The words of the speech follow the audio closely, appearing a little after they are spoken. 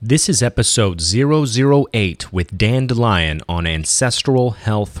This is episode 008 with Dan DeLion on Ancestral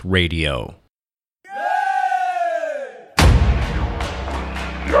Health Radio.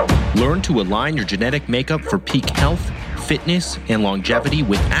 Learn to align your genetic makeup for peak health, fitness, and longevity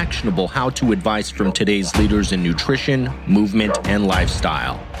with actionable how-to advice from today's leaders in nutrition, movement, and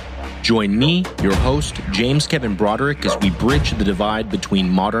lifestyle. Join me, your host, James Kevin Broderick, as we bridge the divide between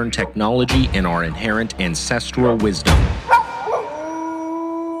modern technology and our inherent ancestral wisdom.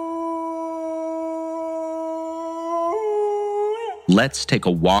 Let's take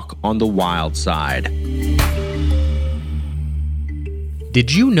a walk on the wild side.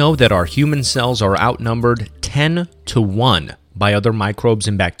 Did you know that our human cells are outnumbered 10 to 1 by other microbes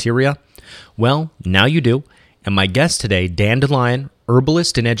and bacteria? Well, now you do. And my guest today, Dan DeLion,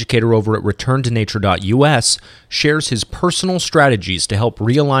 herbalist and educator over at returntonature.us, shares his personal strategies to help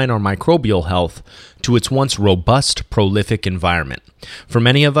realign our microbial health to its once robust, prolific environment. For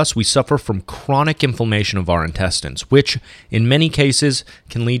many of us, we suffer from chronic inflammation of our intestines, which, in many cases,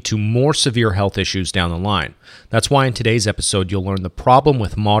 can lead to more severe health issues down the line. That's why in today's episode, you'll learn the problem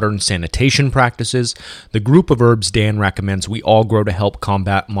with modern sanitation practices, the group of herbs Dan recommends we all grow to help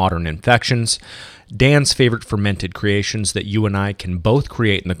combat modern infections, Dan's favorite fermented creations that you and I can both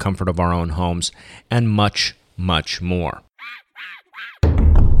create in the comfort of our own homes, and much, much more.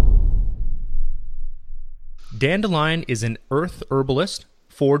 Dan DeLion is an earth herbalist,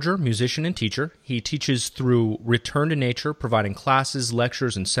 forger, musician, and teacher. He teaches through Return to Nature, providing classes,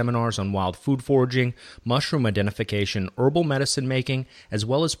 lectures, and seminars on wild food foraging, mushroom identification, herbal medicine making, as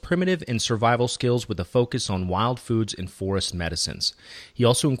well as primitive and survival skills with a focus on wild foods and forest medicines. He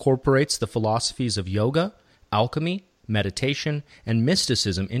also incorporates the philosophies of yoga, alchemy, meditation, and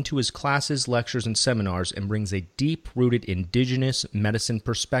mysticism into his classes, lectures, and seminars, and brings a deep-rooted indigenous medicine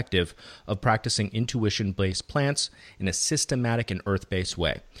perspective of practicing intuition-based plants in a systematic and earth-based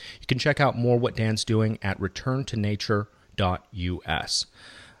way. You can check out more what Dan's doing at returntonature.us.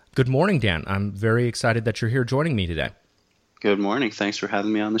 Good morning, Dan. I'm very excited that you're here joining me today. Good morning. Thanks for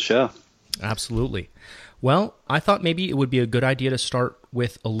having me on the show. Absolutely. Well, I thought maybe it would be a good idea to start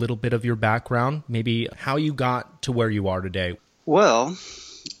with a little bit of your background, maybe how you got to where you are today. Well,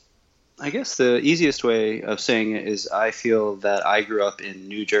 I guess the easiest way of saying it is I feel that I grew up in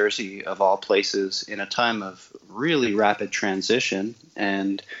New Jersey, of all places, in a time of really rapid transition,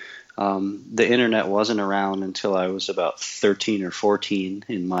 and the internet wasn't around until I was about 13 or 14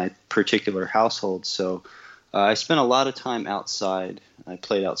 in my particular household, so I spent a lot of time outside. I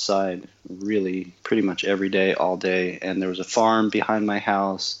played outside really pretty much every day, all day, and there was a farm behind my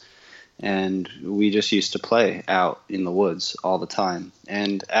house, and we just used to play out in the woods all the time.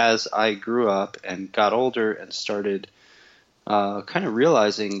 And as I grew up and got older and started kind of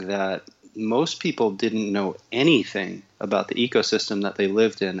realizing that most people didn't know anything about the ecosystem that they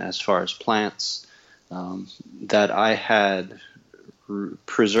lived in as far as plants, that I had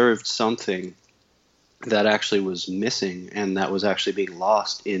preserved something that actually was missing and that was actually being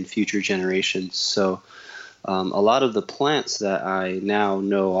lost in future generations. So a lot of the plants that I now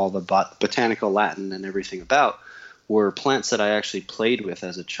know all the botanical Latin and everything about were plants that I actually played with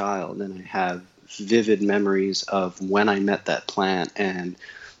as a child, and I have vivid memories of when I met that plant and,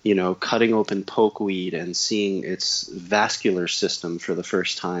 you know, cutting open pokeweed and seeing its vascular system for the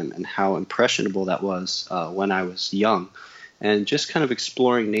first time and how impressionable that was when I was young. And just kind of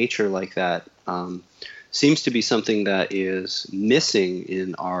exploring nature like that seems to be something that is missing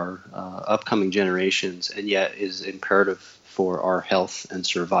in our upcoming generations, and yet is imperative for our health and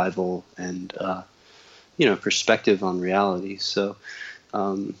survival and perspective on reality. So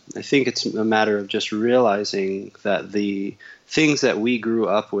I think it's a matter of just realizing that the things that we grew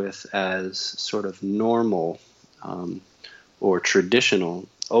up with as sort of normal or traditional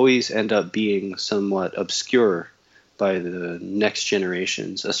always end up being somewhat obscure by the next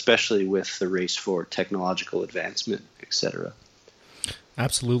generations, especially with the race for technological advancement, etc.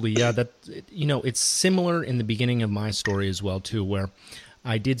 Absolutely, yeah. That, you know, it's similar in the beginning of my story as well too, where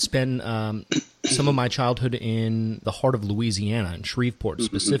I did spend some of my childhood in the heart of Louisiana, in Shreveport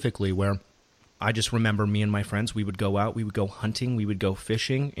specifically, where I just remember me and my friends, we would go out, we would go hunting, we would go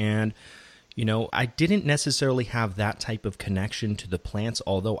fishing, and you know, I didn't necessarily have that type of connection to the plants,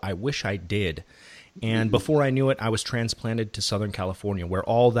 although I wish I did. And before I knew it, I was transplanted to Southern California, where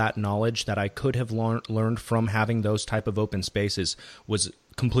all that knowledge that I could have learned from having those type of open spaces was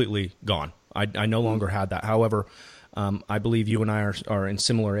completely gone. I no longer had that. However, I believe you and I are in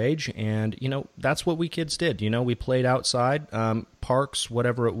similar age, and, you know, that's what we kids did. You know, we played outside, parks,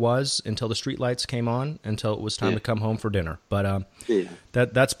 whatever it was, until the streetlights came on, until it was time to come home for dinner. But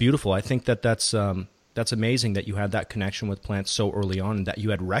that's beautiful. I think that's That's amazing that you had that connection with plants so early on and that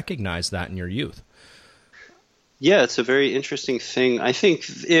you had recognized that in your youth. Yeah, it's a very interesting thing. I think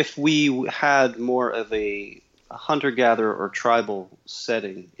if we had more of a hunter-gatherer or tribal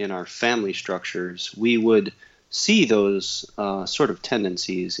setting in our family structures, we would see those sort of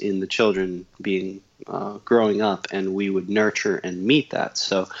tendencies in the children being growing up, and we would nurture and meet that.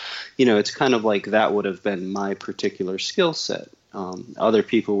 So, it's kind of like that would have been my particular skill set. Other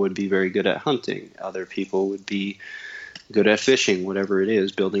people would be very good at hunting. Other people would be good at fishing, whatever it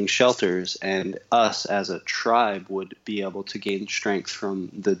is, building shelters, and us as a tribe would be able to gain strength from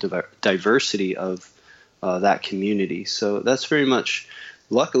the diversity of that community. So that's very much,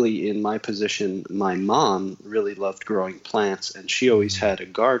 luckily in my position, my mom really loved growing plants, and she always had a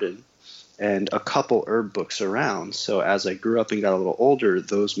garden and a couple herb books around. So as I grew up and got a little older,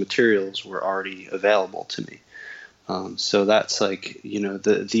 those materials were already available to me. So that's like,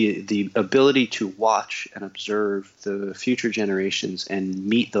 the ability to watch and observe the future generations and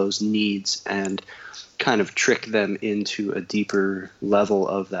meet those needs and kind of trick them into a deeper level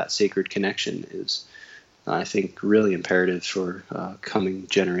of that sacred connection is, I think, really imperative for coming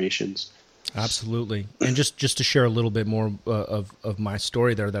generations. Absolutely. And just to share a little bit more of my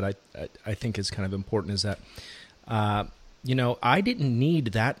story there that I think is kind of important is that, I didn't need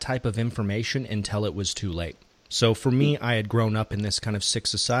that type of information until it was too late. So for me, I had grown up in this kind of sick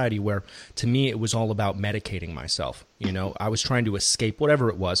society where, to me, it was all about medicating myself. I was trying to escape whatever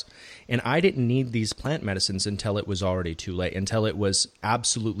it was, and I didn't need these plant medicines until it was already too late, until it was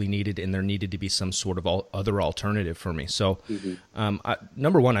absolutely needed, and there needed to be some sort of other alternative for me. So,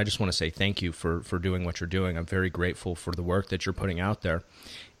 number one, I just want to say thank you for doing what you're doing. I'm very grateful for the work that you're putting out there.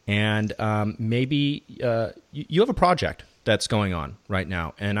 And maybe you have a project that's going on right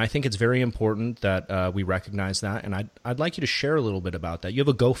now, and I think it's very important that we recognize that. And I'd like you to share a little bit about that. You have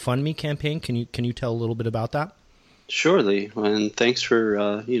a GoFundMe campaign. Can you tell a little bit about that? Surely, and thanks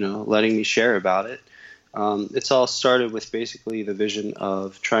for letting me share about it. It's all started with basically the vision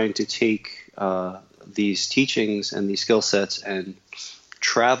of trying to take these teachings and these skill sets and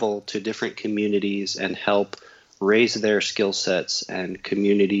travel to different communities and help raise their skill sets and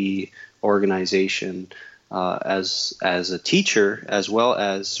community organization as a teacher, as well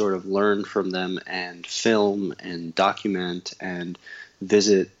as sort of learn from them and film and document and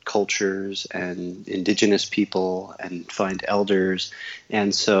visit cultures and indigenous people and find elders.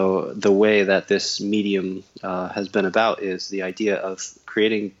 And so the way that this medium has been about is the idea of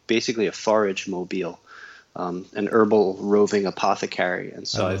creating basically a forage mobile, an herbal roving apothecary. And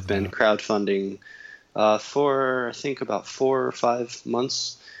so I've been crowdfunding for I think about 4 or 5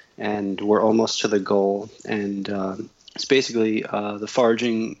 months, and we're almost to the goal. And it's basically the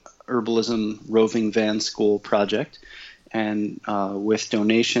Foraging Herbalism Roving Van School project. And with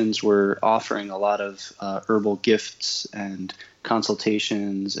donations, we're offering a lot of herbal gifts and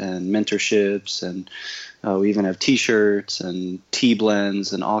consultations and mentorships, and we even have T-shirts and tea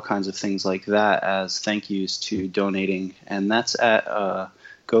blends and all kinds of things like that as thank yous to donating. And that's at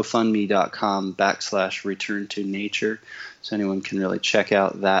GoFundMe.com/Return to Nature. So anyone can really check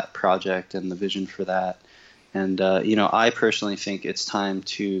out that project and the vision for that. And, I personally think it's time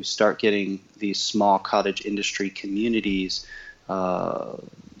to start getting these small cottage industry communities, let's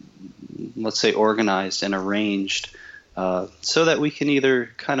say, organized and arranged so that we can either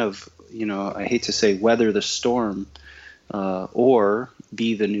kind of, I hate to say weather the storm or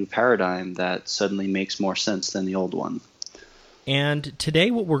be the new paradigm that suddenly makes more sense than the old one. And today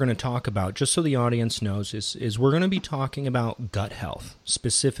what we're going to talk about, just so the audience knows, is we're going to be talking about gut health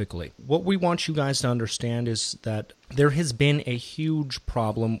specifically. What we want you guys to understand is that there has been a huge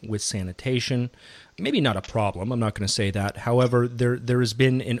problem with sanitation. Maybe not a problem, I'm not going to say that. However, there has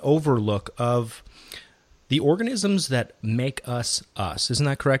been an overlook of the organisms that make us us. Isn't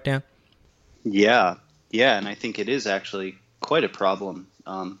that correct, Dan? Yeah, and I think it is actually quite a problem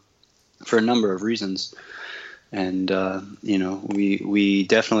for a number of reasons. And, we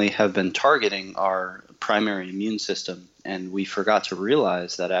definitely have been targeting our primary immune system, and we forgot to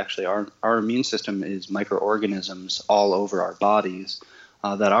realize that actually our immune system is microorganisms all over our bodies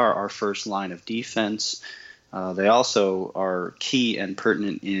that are our first line of defense. They also are key and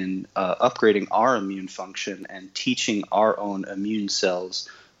pertinent in upgrading our immune function and teaching our own immune cells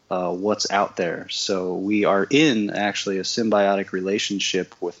what's out there. So we are in actually a symbiotic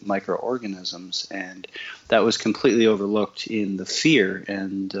relationship with microorganisms, and that was completely overlooked in the fear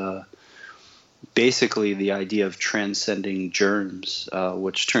and basically the idea of transcending germs,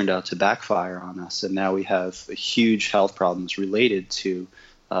 which turned out to backfire on us. And now we have huge health problems related to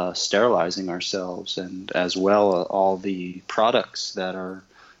sterilizing ourselves, and as well all the products that are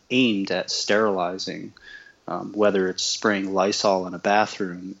aimed at sterilizing, whether it's spraying Lysol in a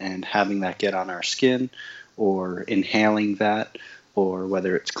bathroom and having that get on our skin, or inhaling that, or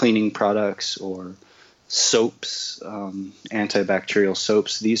whether it's cleaning products or soaps, antibacterial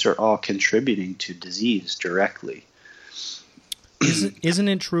soaps. These are all contributing to disease directly. Isn't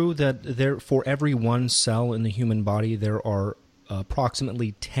it true that for every one cell in the human body, there are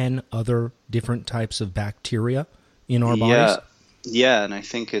approximately 10 other different types of bacteria in our bodies? Yeah, and I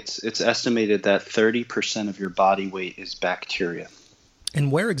think it's estimated that 30% of your body weight is bacteria.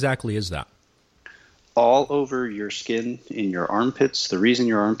 And where exactly is that? All over your skin, in your armpits. The reason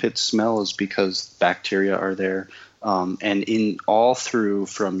your armpits smell is because bacteria are there. And in all through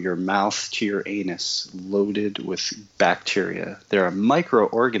from your mouth to your anus, loaded with bacteria. There are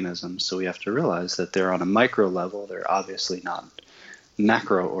microorganisms, so we have to realize that they're on a micro level. They're obviously not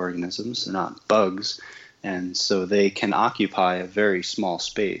macroorganisms, they're not bugs. And so they can occupy a very small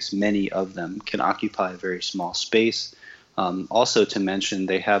space. Many of them can occupy a very small space. Also to mention,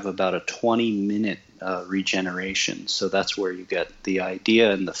 they have about a 20-minute regeneration. So that's where you get the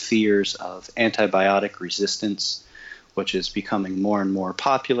idea and the fears of antibiotic resistance, which is becoming more and more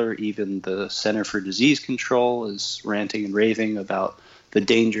popular. Even the Center for Disease Control is ranting and raving about the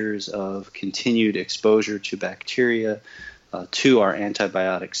dangers of continued exposure to bacteria, to our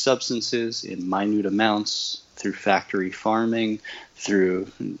antibiotic substances in minute amounts through factory farming, through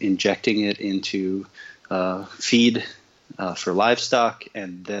injecting it into feed for livestock,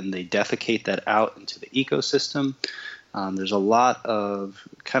 and then they defecate that out into the ecosystem. There's a lot of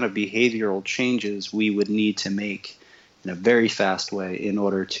kind of behavioral changes we would need to make in a very fast way in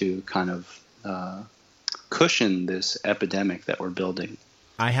order to kind of cushion this epidemic that we're building.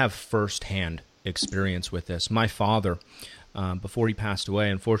 I have firsthand experience with this. My father, before he passed away,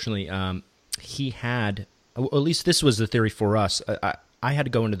 unfortunately, he had, at least this was the theory for us, I had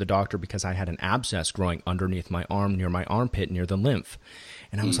to go into the doctor because I had an abscess growing underneath my arm, near my armpit, near the lymph.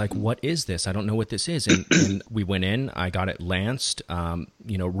 And I was like, what is this? I don't know what this is. And we went in, I got it lanced,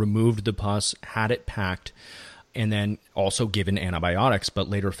 removed the pus, had it packed, and then also given antibiotics, but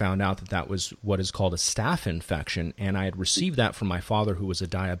later found out that was what is called a staph infection. And I had received that from my father, who was a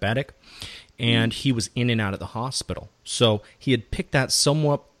diabetic, and he was in and out of the hospital. So he had picked that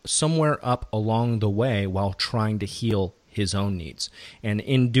somewhere up along the way while trying to heal his own needs. And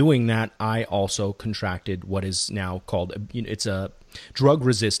in doing that, I also contracted what is now called, it's a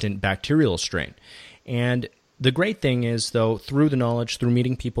drug-resistant bacterial strain. And the great thing is, though, through the knowledge, through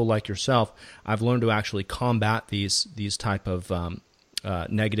meeting people like yourself, I've learned to actually combat these type of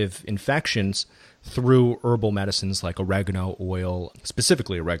negative infections through herbal medicines like oregano oil,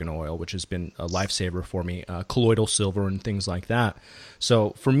 specifically oregano oil, which has been a lifesaver for me, colloidal silver and things like that.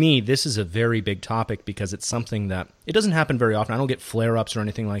 So for me, this is a very big topic because it's something that, it doesn't happen very often. I don't get flare-ups or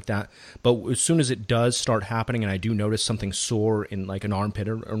anything like that. But as soon as it does start happening and I do notice something sore in like an armpit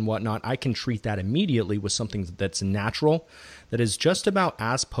or whatnot, I can treat that immediately with something that's natural, that is just about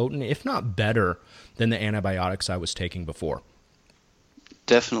as potent, if not better, than the antibiotics I was taking before.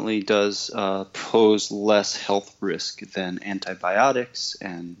 Definitely does pose less health risk than antibiotics,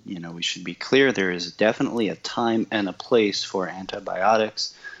 and we should be clear, there is definitely a time and a place for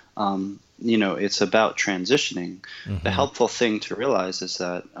antibiotics. It's about transitioning. Mm-hmm. The helpful thing to realize is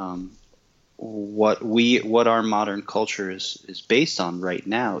that what our modern culture is based on right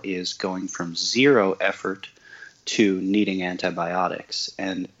now is going from zero effort to needing antibiotics,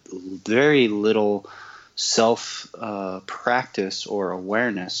 and very little self-practice or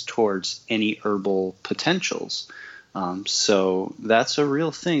awareness towards any herbal potentials. So that's a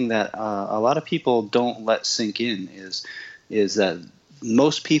real thing that a lot of people don't let sink in, is that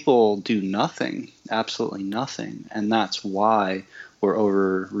most people do nothing, absolutely nothing. And that's why we're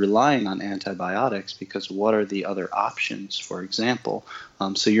over relying on antibiotics, because what are the other options, for example?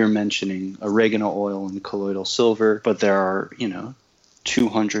 So you're mentioning oregano oil and colloidal silver, but there are,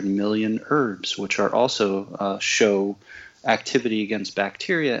 200 million herbs, which are also show activity against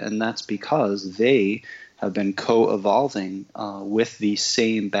bacteria, and that's because they have been co-evolving with the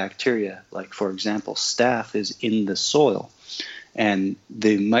same bacteria. Like, for example, staph is in the soil, and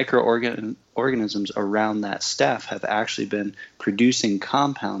the microorganisms around that staph have actually been producing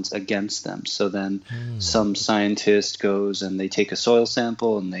compounds against them. So then some scientist goes and they take a soil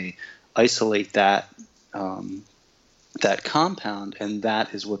sample and they isolate that compound, and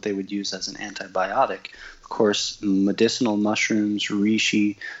that is what they would use as an antibiotic. Of course, medicinal mushrooms,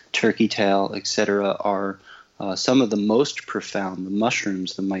 reishi, turkey tail, etc. are some of the most profound. The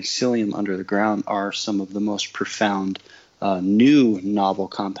mushrooms, the mycelium under the ground, are some of the most profound new novel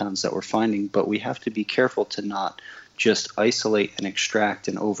compounds that we're finding, but we have to be careful to not just isolate and extract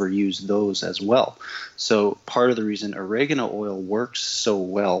and overuse those as well. So part of the reason oregano oil works so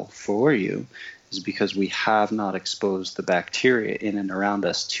well for you is because we have not exposed the bacteria in and around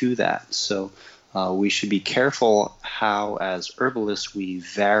us to that. So we should be careful how, as herbalists, we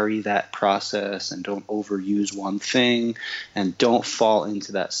vary that process and don't overuse one thing and don't fall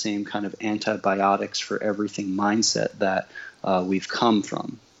into that same kind of antibiotics for everything mindset that we've come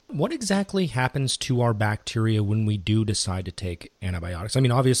from. What exactly happens to our bacteria when we do decide to take antibiotics? I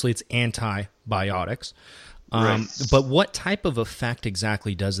mean, obviously it's antibiotics, Right. but what type of effect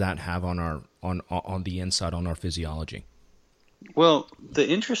exactly does that have on our on the inside, on our physiology? Well, the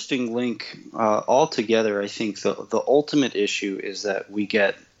interesting link altogether, I think the ultimate issue is that we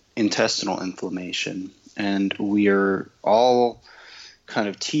get intestinal inflammation, and we are all kind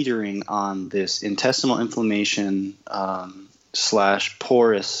of teetering on this intestinal inflammation slash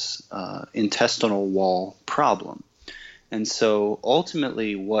porous intestinal wall problem. And so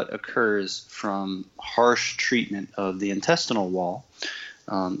ultimately what occurs from harsh treatment of the intestinal wall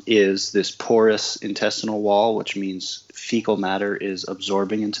is this porous intestinal wall, which means fecal matter is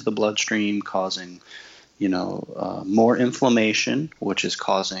absorbing into the bloodstream, causing, more inflammation, which is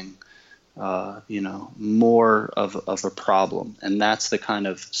causing, more of a problem. And that's the kind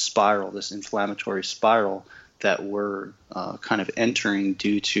of spiral, this inflammatory spiral that we're kind of entering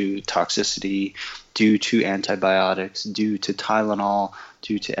due to toxicity, due to antibiotics, due to Tylenol,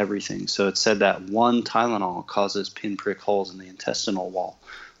 due to everything. So it's said that one Tylenol causes pinprick holes in the intestinal wall.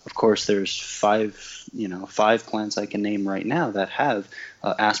 Of course, there's five plants I can name right now that have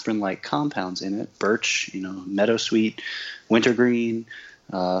aspirin-like compounds in it: birch, meadowsweet, wintergreen.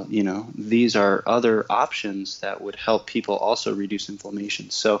 These are other options that would help people also reduce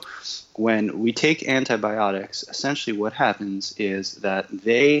inflammation. So when we take antibiotics, essentially what happens is that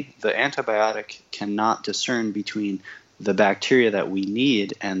the antibiotic cannot discern between the bacteria that we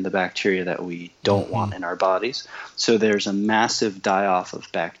need and the bacteria that we don't want in our bodies. So there's a massive die-off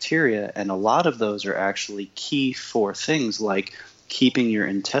of bacteria, and a lot of those are actually key for things like keeping your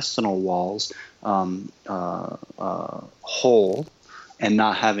intestinal walls whole and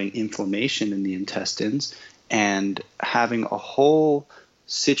not having inflammation in the intestines, and having a whole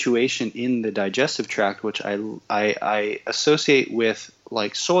situation in the digestive tract, which I associate with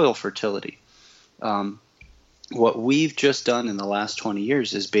like soil fertility. What we've just done in the last 20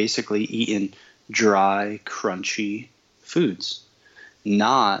 years is basically eaten dry, crunchy foods,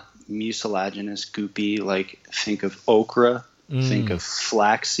 not mucilaginous, goopy, like think of okra, think of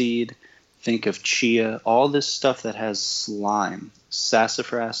flaxseed, think of chia, all this stuff that has slime,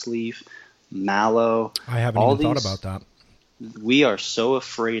 sassafras leaf, mallow. I haven't even thought about that. We are so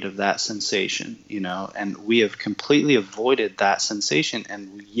afraid of that sensation, and we have completely avoided that sensation,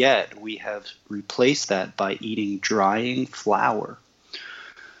 and yet we have replaced that by eating drying flour.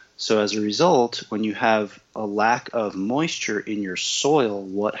 So as a result, when you have a lack of moisture in your soil,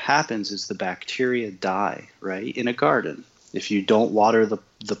 what happens is the bacteria die, right? In a garden, if you don't water the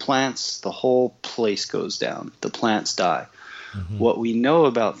plants, the whole place goes down. The plants die. What we know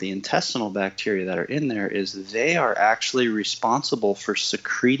about the intestinal bacteria that are in there is they are actually responsible for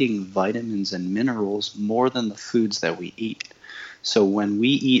secreting vitamins and minerals more than the foods that we eat. So when we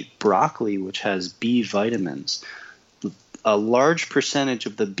eat broccoli, which has B vitamins, a large percentage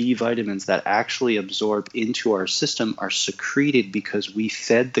of the B vitamins that actually absorb into our system are secreted because we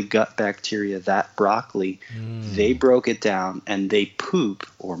fed the gut bacteria that broccoli. They broke it down and they poop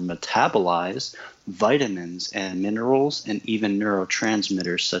or metabolize vitamins and minerals and even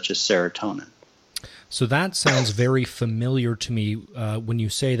neurotransmitters such as serotonin. So that sounds very familiar to me when you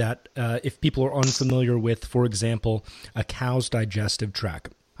say that. If people are unfamiliar with, for example, a cow's digestive tract.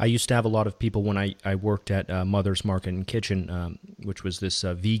 I used to have a lot of people when I worked at Mother's Market and Kitchen, which was this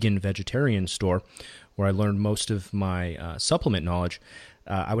vegan vegetarian store where I learned most of my supplement knowledge.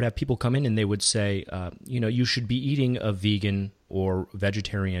 I would have people come in and they would say, you should be eating a vegan or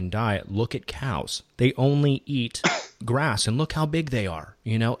vegetarian diet. Look at cows. They only eat grass and look how big they are,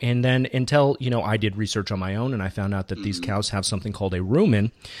 and then until, I did research on my own and I found out that these cows have something called a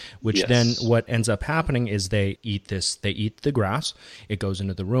rumen, which then what ends up happening is they eat the grass, it goes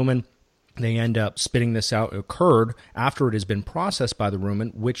into the rumen. They end up spitting this out, a curd, after it has been processed by the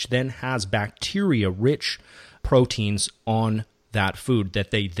rumen, which then has bacteria-rich proteins on that food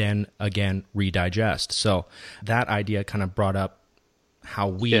that they then again redigest. So that idea kind of brought up how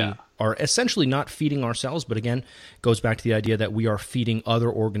we are essentially not feeding ourselves, but again, goes back to the idea that we are feeding other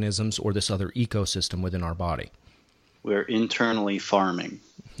organisms or this other ecosystem within our body. We're internally farming.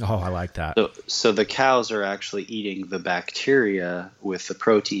 Oh, I like that. So the cows are actually eating the bacteria with the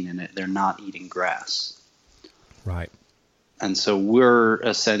protein in it. They're not eating grass. Right. And so we're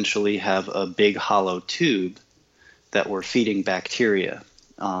essentially have a big hollow tube that we're feeding bacteria.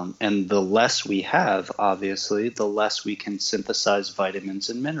 And the less we have, obviously, the less we can synthesize vitamins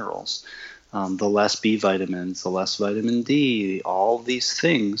and minerals. The less B vitamins, the less vitamin D, all these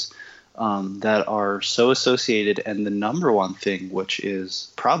things that are so associated. And the number one thing, which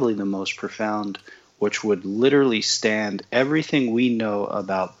is probably the most profound, which would literally stand everything we know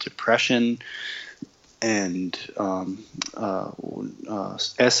about depression and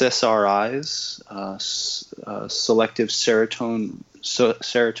SSRIs, selective serotonin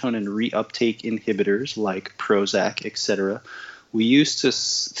reuptake inhibitors like Prozac, etc. We used to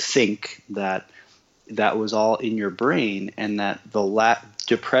think that that was all in your brain, and that the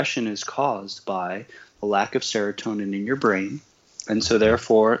depression is caused by the lack of serotonin in your brain. And so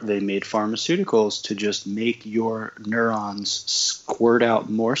therefore they made pharmaceuticals to just make your neurons squirt out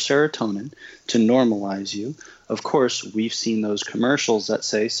more serotonin to normalize you. Of course, we've seen those commercials that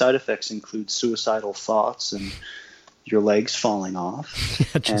say side effects include suicidal thoughts and your legs falling off.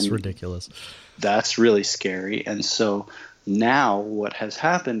 Just ridiculous. That's really scary. And so now what has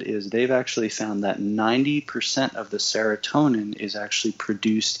happened is they've actually found that 90% of the serotonin is actually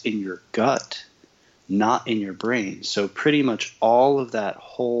produced in your gut, not in your brain. So pretty much all of that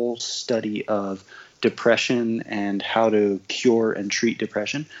whole study of depression and how to cure and treat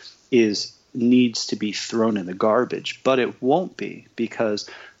depression needs to be thrown in the garbage. But it won't be, because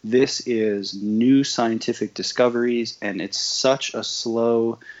this is new scientific discoveries, and it's such a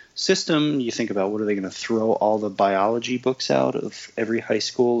slow system. You think about, what are they going to throw all the biology books out of every high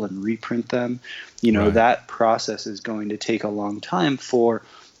school and reprint them? Right. That process is going to take a long time for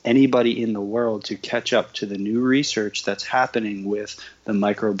anybody in the world to catch up to the new research that's happening with the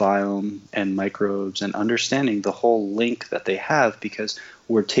microbiome and microbes, and understanding the whole link that they have, because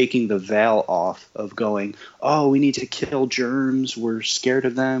we're taking the veil off of going, oh, we need to kill germs, we're scared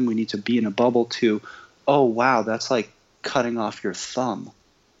of them, we need to be in a bubble, to, oh, wow, that's like cutting off your thumb.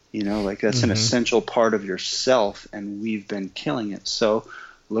 That's an essential part of yourself, and we've been killing it. So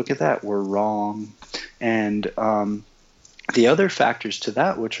look at that, we're wrong. And the other factors to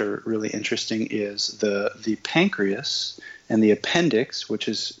that, which are really interesting, is the pancreas and the appendix, which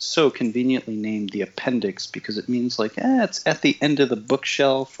is so conveniently named the appendix because it means it's at the end of the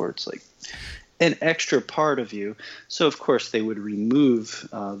bookshelf, or it's like an extra part of you. So of course they would remove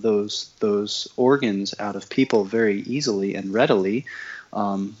those organs out of people very easily and readily,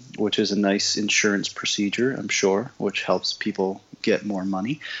 which is a nice insurance procedure, I'm sure, which helps people get more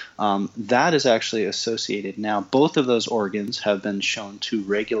money. That is actually associated now. Both of those organs have been shown to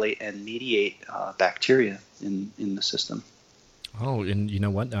regulate and mediate bacteria in the system. Oh, and you know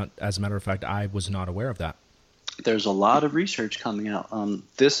what? As a matter of fact, I was not aware of that. There's a lot of research coming out.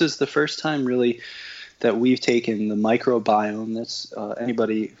 This is the first time really that we've taken the microbiome. That's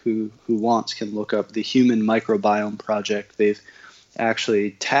anybody who wants can look up the Human Microbiome Project. They've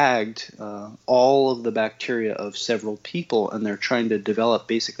actually tagged all of the bacteria of several people, and they're trying to develop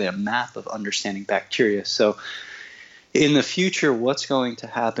basically a map of understanding bacteria. So in the future, what's going to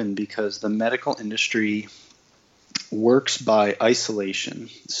happen, because the medical industry works by isolation,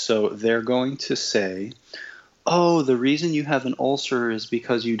 so they're going to say, oh, the reason you have an ulcer is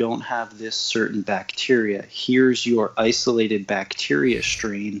because you don't have this certain bacteria. Here's your isolated bacteria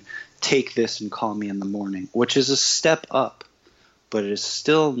strain. Take this and call me in the morning, which is a step up. But it is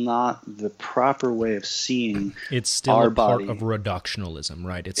still not the proper way of seeing it's still our a part body. of reductionism,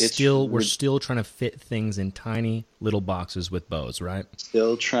 right? We're still trying to fit things in tiny little boxes with bows, right?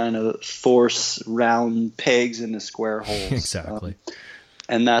 Still trying to force round pegs into square holes. Exactly.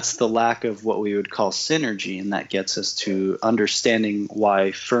 And that's the lack of what we would call synergy, and that gets us to understanding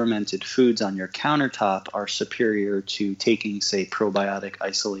why fermented foods on your countertop are superior to taking, say, probiotic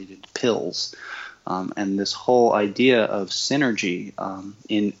isolated pills. And this whole idea of synergy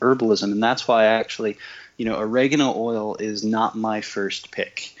in herbalism. And that's why actually, oregano oil is not my first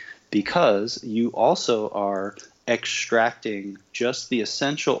pick, because you also are extracting just the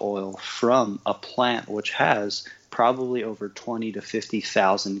essential oil from a plant which has probably over 20 to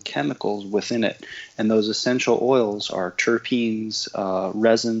 50,000 chemicals within it. And those essential oils are terpenes,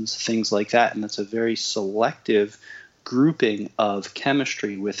 resins, things like that. And that's a very selective grouping of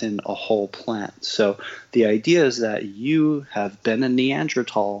chemistry within a whole plant. So the idea is that you have been a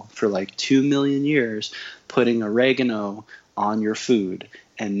Neanderthal for 2 million years putting oregano on your food,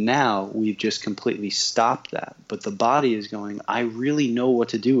 and now we've just completely stopped that. But the body is going, I really know what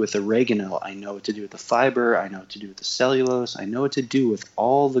to do with oregano. I know what to do with the fiber. I know what to do with the cellulose. I know what to do with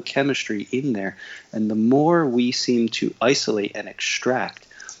all the chemistry in there. And the more we seem to isolate and extract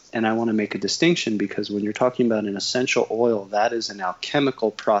And I want to make a distinction because when you're talking about an essential oil, that is an alchemical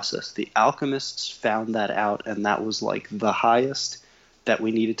process. The alchemists found that out, and that was like the highest that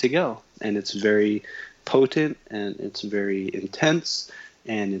we needed to go. And it's very potent, and it's very intense,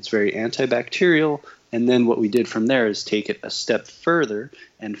 and it's very antibacterial. And then what we did from there is take it a step further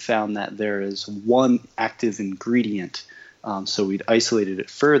and found that there is one active ingredient. So we'd isolated it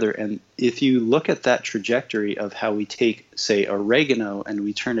further. And if you look at that trajectory of how we take, say, oregano and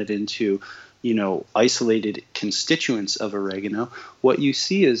we turn it into, isolated constituents of oregano, what you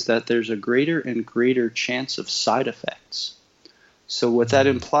see is that there's a greater and greater chance of side effects. So what that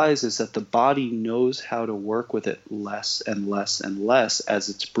implies is that the body knows how to work with it less and less and less as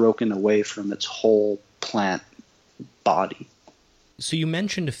it's broken away from its whole plant body. So you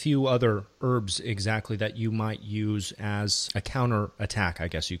mentioned a few other herbs exactly that you might use as a counterattack, I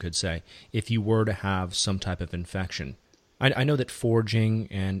guess you could say, if you were to have some type of infection. I know that foraging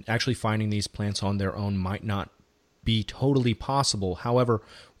and actually finding these plants on their own might not be totally possible. However,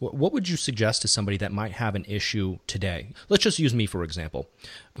 what would you suggest to somebody that might have an issue today? Let's just use me, for example.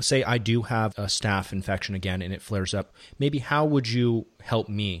 Say I do have a staph infection again and it flares up. Maybe how would you help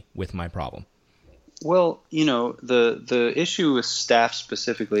me with my problem? Well, the issue with staph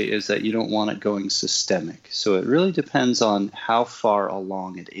specifically is that you don't want it going systemic. So it really depends on how far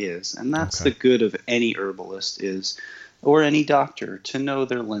along it is. And that's the good of any herbalist or any doctor, to know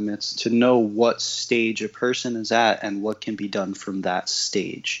their limits, to know what stage a person is at and what can be done from that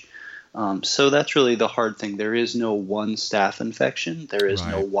stage. So that's really the hard thing. There is no one staph infection. There is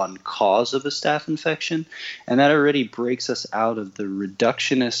no one cause of a staph infection. And that already breaks us out of the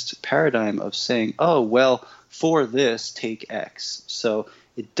reductionist paradigm of saying, oh, well, for this, take X. So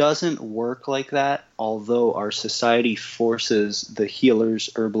it doesn't work like that, although our society forces the healers,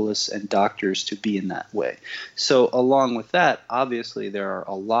 herbalists, and doctors to be in that way. So along with that, obviously, there are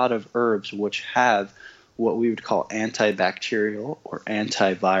a lot of herbs which have what we would call antibacterial or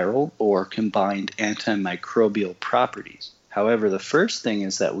antiviral or combined antimicrobial properties. However, the first thing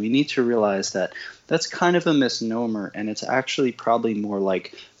is that we need to realize that that's kind of a misnomer, and it's actually probably more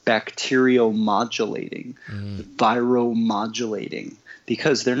like bacteriomodulating, viromodulating,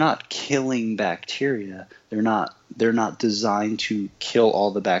 because they're not killing bacteria. They're not designed to kill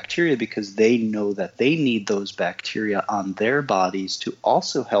all the bacteria because they know that they need those bacteria on their bodies to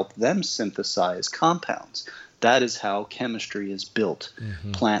also help them synthesize compounds. That is how chemistry is built.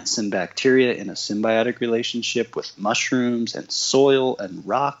 Plants and bacteria in a symbiotic relationship with mushrooms and soil and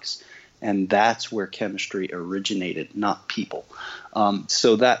rocks. And that's where chemistry originated, not people.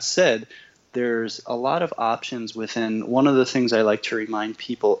 So that said, there's a lot of options within. One of the things I like to remind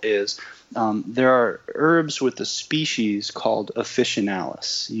people is there are herbs with a species called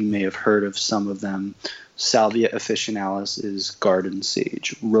officinalis. You may have heard of some of them. Salvia officinalis is garden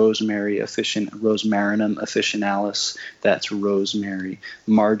sage. Rosmarinum officinalis, that's rosemary.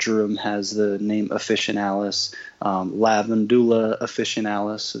 Marjoram has the name officinalis. Lavandula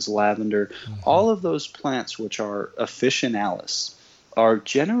officinalis is lavender. All of those plants which are officinalis are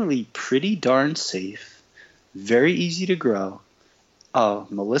generally pretty darn safe, very easy to grow.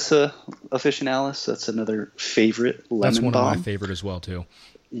 Melissa officinalis, that's another favorite lemon balm. That's one of my favorite as well, too.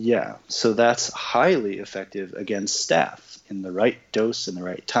 Yeah, so that's highly effective against staph in the right dose and the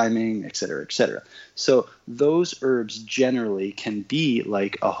right timing, et cetera, et cetera. So those herbs generally can be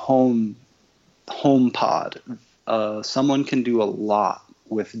like a home pod. Someone can do a lot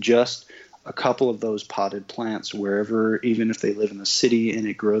with just a couple of those potted plants wherever, even if they live in a city and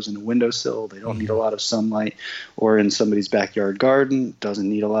it grows in a windowsill, they don't need a lot of sunlight, or in somebody's backyard garden, doesn't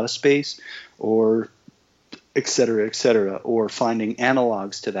need a lot of space, or et cetera, or finding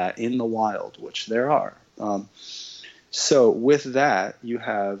analogs to that in the wild, which there are. So with that, you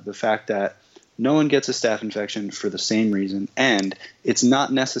have the fact that no one gets a staph infection for the same reason, and it's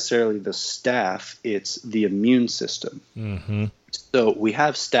not necessarily the staph, it's the immune system. So we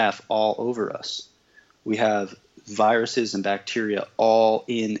have staph all over us. We have viruses and bacteria all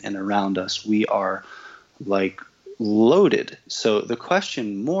in and around us. We are like loaded. So the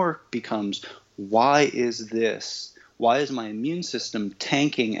question more becomes, why is my immune system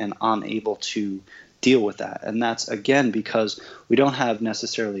tanking and unable to deal with that? And that's, again, because we don't have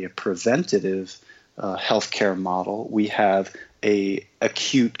necessarily a preventative healthcare model. We have a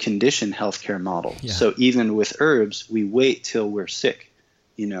acute condition healthcare model. Yeah. So even with herbs, we wait till we're sick,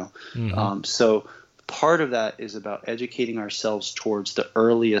 So part of that is about educating ourselves towards the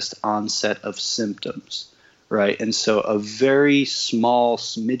earliest onset of symptoms, right? And so a very small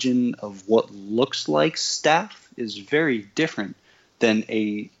smidgen of what looks like staph is very different than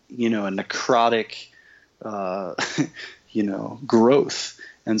a necrotic, growth.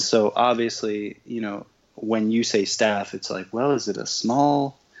 And so obviously, when you say staph, it's like, well, is it a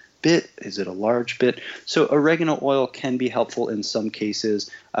small bit? Is it a large bit? So oregano oil can be helpful in some cases.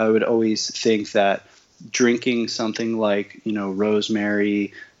 I would always think that drinking something like,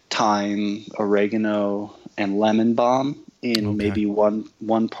 rosemary, thyme, oregano, and lemon balm in maybe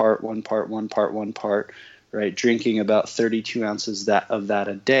one part, right? Drinking about 32 ounces of that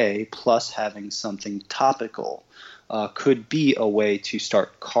a day, plus having something topical, could be a way to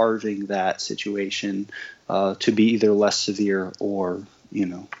start carving that situation to be either less severe or,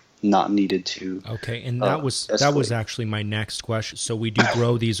 not needed to. Okay, and that was actually my next question. So we do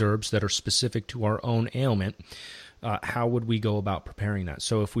grow these herbs that are specific to our own ailment. How would we go about preparing that?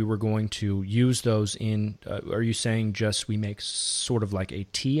 So if we were going to use those in, are you saying just we make sort of like a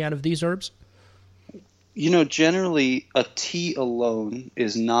tea out of these herbs? Generally a tea alone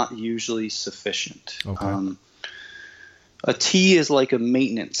is not usually sufficient. Okay. A tea is like a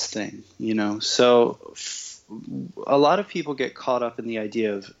maintenance thing, so a lot of people get caught up in the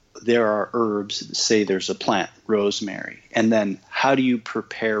idea of there are herbs, say there's a plant, rosemary, and then how do you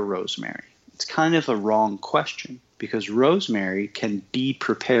prepare rosemary? It's kind of a wrong question because rosemary can be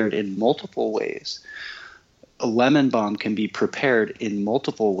prepared in multiple ways. A lemon balm can be prepared in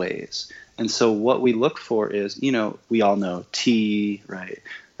multiple ways. And so what we look for is, we all know tea, right?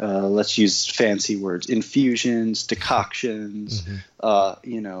 Let's use fancy words, infusions, decoctions,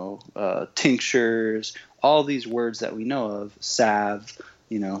 tinctures, all these words that we know of, salve,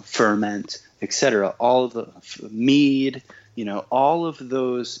 ferment, etc. All of the mead, all of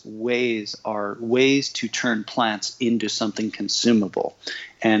those ways are ways to turn plants into something consumable.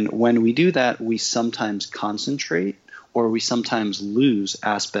 And when we do that, we sometimes concentrate or we sometimes lose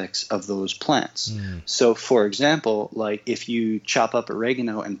aspects of those plants. So for example, like if you chop up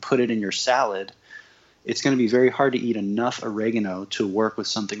oregano and put it in your salad, it's going to be very hard to eat enough oregano to work with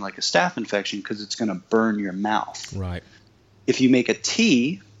something like a staph infection because it's going to burn your mouth. Right. If you make a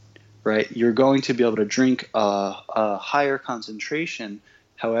tea, right, you're going to be able to drink a higher concentration.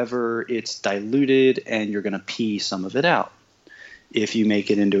 However, it's diluted and you're going to pee some of it out. If you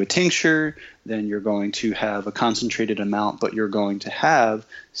make it into a tincture, then you're going to have a concentrated amount, but you're going to have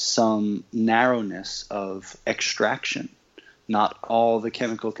some narrowness of extraction. Not all the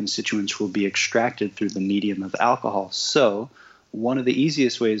chemical constituents will be extracted through the medium of alcohol. So one of the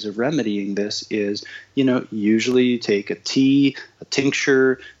easiest ways of remedying this is, usually you take a tea, a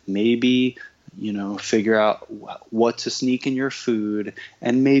tincture, maybe, figure out what to sneak in your food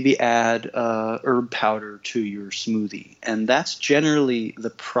and maybe add herb powder to your smoothie. And that's generally the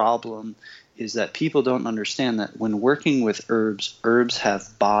problem, is that people don't understand that when working with herbs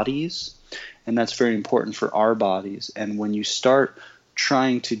have bodies, and that's very important for our bodies. And when you start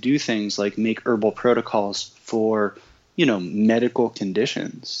trying to do things like make herbal protocols for medical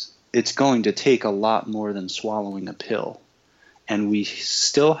conditions, it's going to take a lot more than swallowing a pill. And we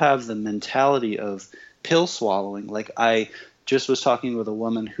still have the mentality of pill swallowing. Like I just was talking with a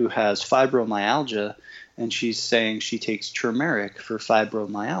woman who has fibromyalgia, and she's saying she takes turmeric for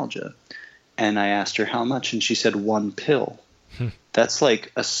fibromyalgia. And I asked her how much, and she said 1 pill. That's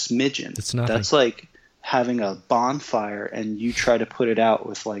like a smidgen. It's nothing. That's like having a bonfire and you try to put it out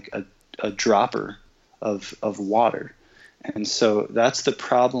with like a dropper of water. And so that's the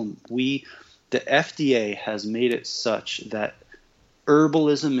problem. The FDA has made it such that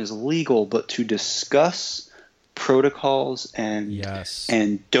herbalism is legal, but to discuss protocols and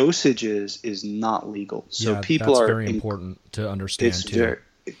dosages is not legal. So people that's very important to understand too.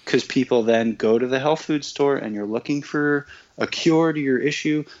 Because people then go to the health food store and you're looking for a cure to your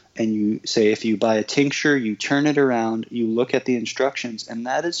issue, and you say if you buy a tincture, you turn it around, you look at the instructions, and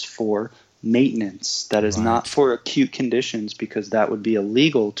that is for maintenance. That is not for acute conditions, because that would be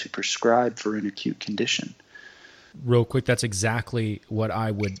illegal to prescribe for an acute condition. Real quick, that's exactly what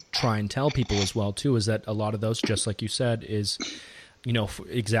I would try and tell people as well too, is that a lot of those, just like you said, is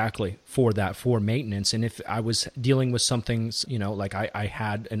exactly for that, for maintenance. And if I was dealing with something, like I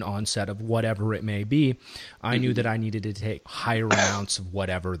had an onset of whatever it may be, I knew that I needed to take higher amounts of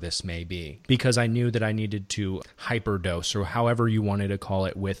whatever this may be, because I knew that I needed to hyperdose, or however you wanted to call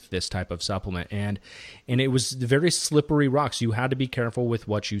it, with this type of supplement. And it was very slippery rocks. You had to be careful with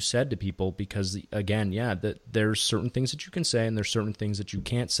what you said to people, because again, there's certain things that you can say and there's certain things that you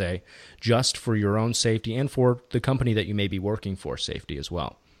can't say, just for your own safety and for the company that you may be working for safety as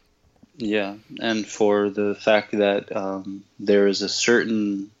well. Yeah, and for the fact that there is a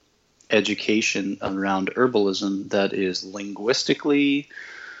certain education around herbalism that is linguistically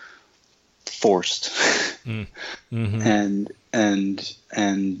forced. And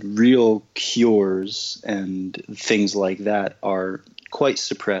and real cures and things like that are quite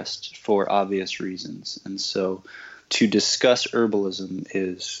suppressed for obvious reasons. And so to discuss herbalism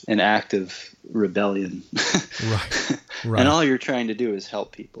is an act of rebellion. Right. And all you're trying to do is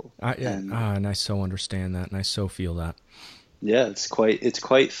help people. And I so understand that, and I so feel that. Yeah, it's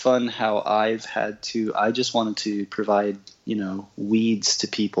quite fun how I just wanted to provide, weeds to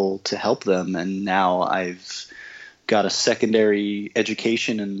people to help them, and now I've got a secondary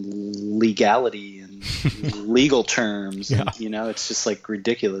education in legality and legal terms. Yeah. And, it's just like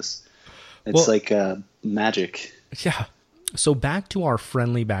ridiculous. It's like magic. Yeah. So back to our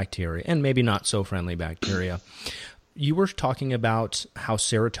friendly bacteria, and maybe not so friendly bacteria. You were talking about how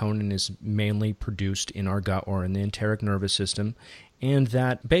serotonin is mainly produced in our gut or in the enteric nervous system, and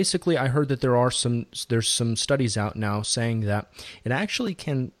that basically I heard that there's some studies out now saying that it actually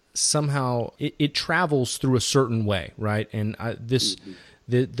can somehow it travels through a certain way, right? And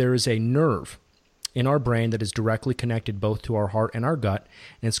there is a nerve in our brain that is directly connected both to our heart and our gut,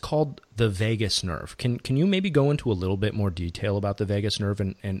 and it's called the vagus nerve. Can you maybe go into a little bit more detail about the vagus nerve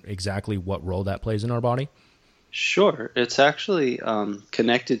and exactly what role that plays in our body? Sure. It's actually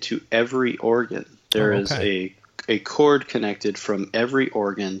connected to every organ. There is a cord connected from every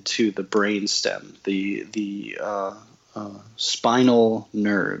organ to the brain stem, the spinal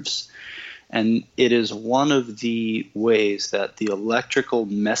nerves. And it is one of the ways that the electrical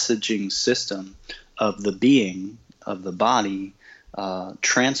messaging system of the being, of the body,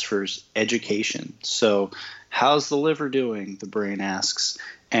 transfers education. So how's the liver doing? The brain asks.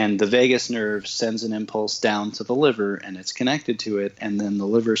 And the vagus nerve sends an impulse down to the liver, and it's connected to it, and then the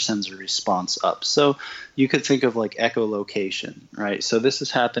liver sends a response up. So you could think of like echolocation, right? So this is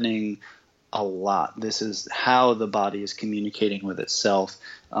happening a lot. This is how the body is communicating with itself.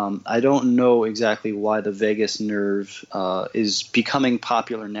 I don't know exactly why the vagus nerve is becoming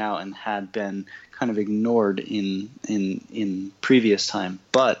popular now and had been kind of ignored in previous time.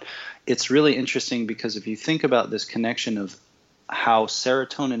 But it's really interesting because if you think about this connection of how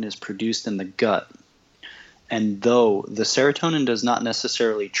serotonin is produced in the gut, and though the serotonin does not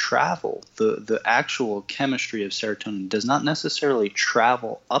necessarily travel, the actual chemistry of serotonin does not necessarily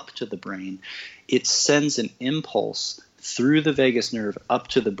travel up to the brain, it sends an impulse through the vagus nerve up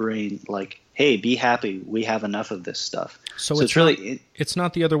to the brain like, hey, be happy, we have enough of this stuff. So it's really it's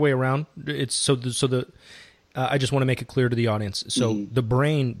not the other way around. It's I just want to make it clear to the audience. So the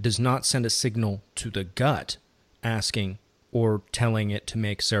brain does not send a signal to the gut asking or telling it to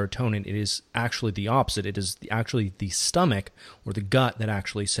make serotonin. It is actually the opposite. It is actually the stomach or the gut that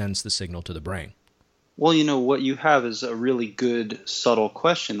actually sends the signal to the brain. Well, what you have is a really good, subtle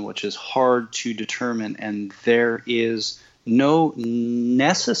question, which is hard to determine, and there is no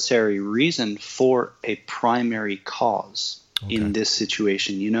necessary reason for a primary cause in this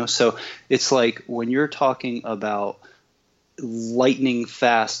situation, So it's like when you're talking about lightning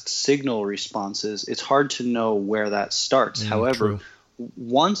fast signal responses, it's hard to know where that starts. However,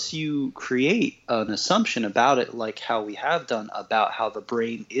 once you create an assumption about it, like how we have done about how the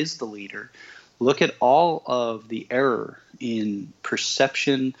brain is the leader, look at all of the error in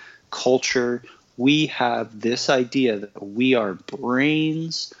perception, culture. We have this idea that we are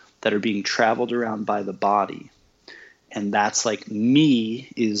brains that are being traveled around by the body. And that's like me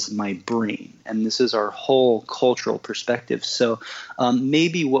is my brain. And this is our whole cultural perspective. So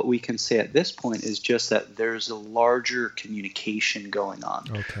maybe what we can say at this point is just that there's a larger communication going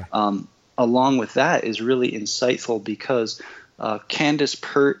on. Along with that is really insightful because Candace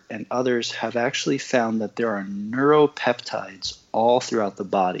Pert and others have actually found that there are neuropeptides all throughout the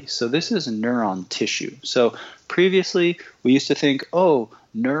body. So this is neuron tissue. So previously we used to think,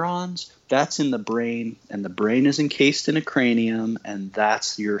 neurons, that's in the brain, and the brain is encased in a cranium, and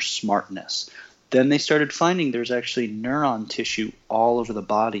that's your smartness. Then they started finding there's actually neuron tissue all over the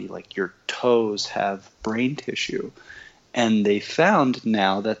body, like your toes have brain tissue. And they found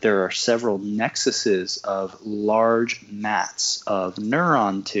now that there are several nexuses of large mats of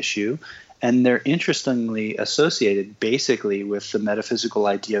neuron tissue, and they're interestingly associated basically with the metaphysical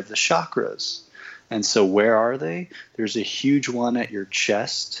idea of the chakras. And so where are they? There's a huge one at your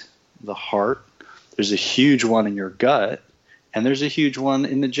chest, the heart. There's a huge one in your gut, and there's a huge one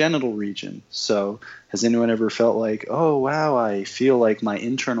in the genital region. So has anyone ever felt like, oh, wow, I feel like my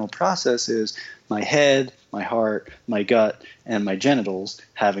internal process is my head, my heart, my gut, and my genitals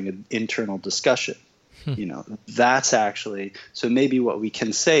having an internal discussion? That's actually, so maybe what we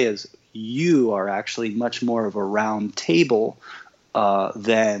can say is you are actually much more of a round table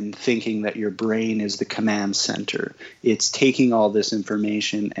than thinking that your brain is the command center. It's taking all this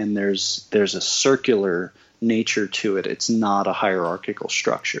information, and there's a circular nature to it. It's not a hierarchical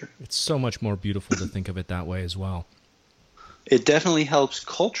structure. It's so much more beautiful to think of it that way as well. It definitely helps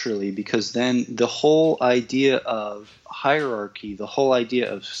culturally, because then the whole idea of hierarchy, the whole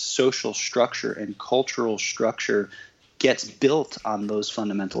idea of social structure and cultural structure gets built on those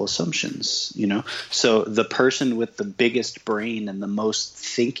fundamental assumptions, So the person with the biggest brain and the most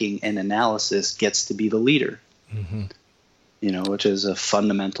thinking and analysis gets to be the leader, which is a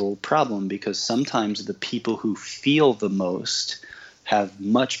fundamental problem, because sometimes the people who feel the most have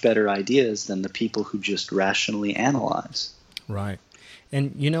much better ideas than the people who just rationally analyze. Right.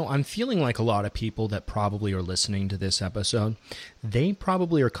 And, I'm feeling like a lot of people that probably are listening to this episode, they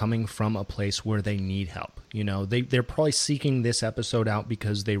probably are coming from a place where they need help. They're probably seeking this episode out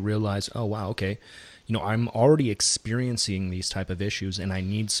because they realize, oh, wow, okay, I'm already experiencing these type of issues and I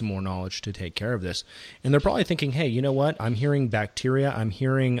need some more knowledge to take care of this. And they're probably thinking, hey, you know what? I'm hearing bacteria. I'm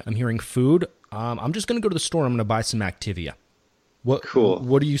hearing food. I'm just going to go to the store. I'm going to buy some Activia. Cool.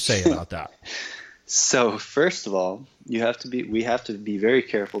 What do you say about that? So first of all, we have to be very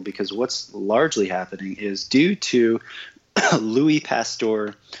careful, because what's largely happening is due to Louis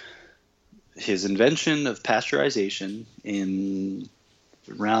Pasteur, his invention of pasteurization in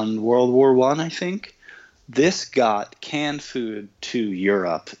around World War I think. This got canned food to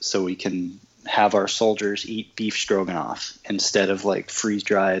Europe so we can have our soldiers eat beef stroganoff instead of like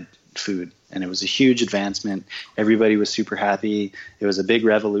freeze-dried food. And it was a huge advancement. Everybody was super happy. It was a big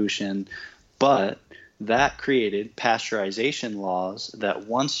revolution. But that created pasteurization laws that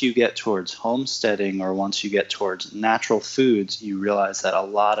once you get towards homesteading or once you get towards natural foods, you realize that a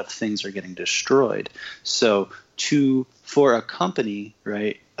lot of things are getting destroyed. So for a company,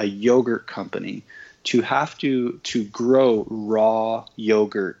 right, a yogurt company, to have to grow raw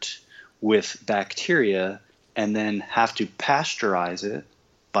yogurt with bacteria and then have to pasteurize it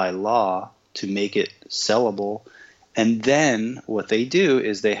by law to make it sellable. And then what they do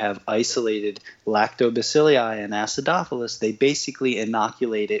is they have isolated lactobacilli and acidophilus. They basically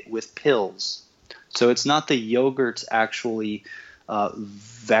inoculate it with pills. So it's not the yogurt's actually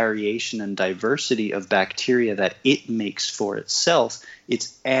variation and diversity of bacteria that it makes for itself.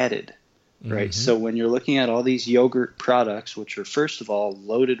 It's added, right? So when you're looking at all these yogurt products, which are first of all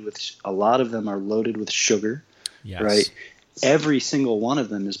a lot of them are loaded with sugar, right? Every single one of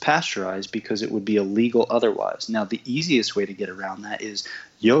them is pasteurized because it would be illegal otherwise. Now, the easiest way to get around that is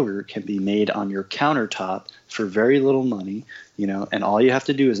yogurt can be made on your countertop for very little money, and all you have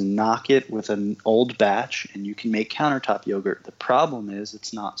to do is knock it with an old batch and you can make countertop yogurt. The problem is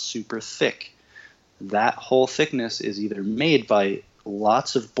it's not super thick. That whole thickness is either made by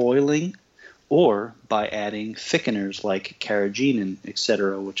lots of boiling or by adding thickeners like carrageenan,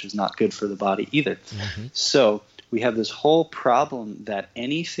 etc., which is not good for the body either. So we have this whole problem that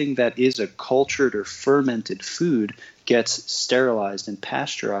anything that is a cultured or fermented food gets sterilized and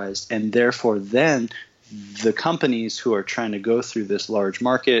pasteurized, and therefore then the companies who are trying to go through this large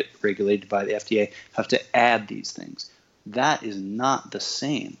market regulated by the FDA have to add these things. That is not the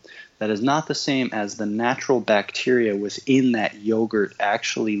same. That is not the same as the natural bacteria within that yogurt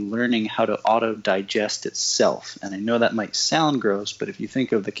actually learning how to auto-digest itself. And I know that might sound gross, but if you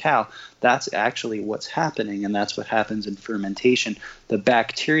think of the cow, that's actually what's happening, and that's what happens in fermentation. The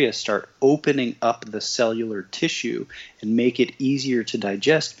bacteria start opening up the cellular tissue and make it easier to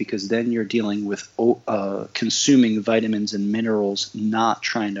digest, because then you're dealing with consuming vitamins and minerals, not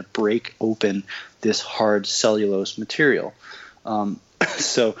trying to break open this hard cellulose material.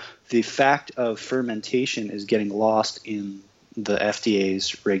 So the fact of fermentation is getting lost in the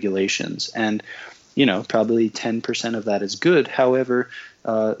FDA's regulations, and probably 10% of that is good. However,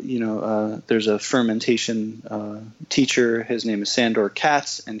 there's a fermentation teacher. His name is Sandor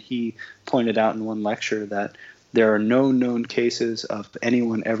Katz, and he pointed out in one lecture that there are no known cases of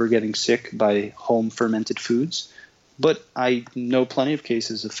anyone ever getting sick by home fermented foods. But I know plenty of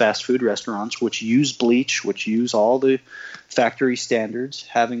cases of fast food restaurants which use bleach, which use all the factory standards,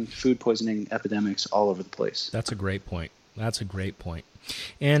 having food poisoning epidemics all over the place. That's a great point.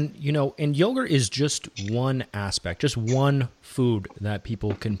 And, and yogurt is just one aspect, just one food that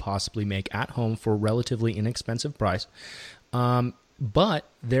people can possibly make at home for a relatively inexpensive price. But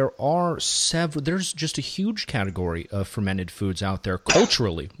there's just a huge category of fermented foods out there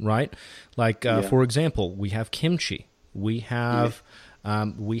culturally, right? Like, for example, we have kimchi. We have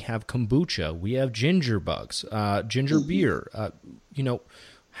kombucha. We have ginger bugs, ginger beer.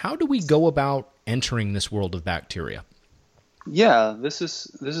 How do we go about entering this world of bacteria? Yeah, this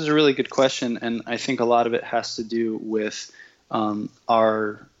is a really good question, and I think a lot of it has to do with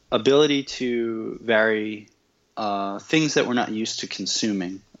our ability to vary things that we're not used to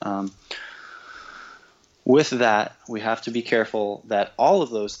consuming. With that, we have to be careful that all of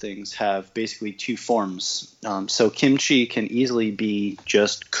those things have basically two forms. So kimchi can easily be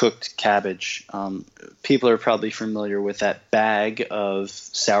just cooked cabbage. People are probably familiar with that bag of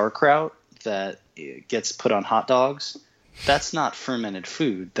sauerkraut that gets put on hot dogs. That's not fermented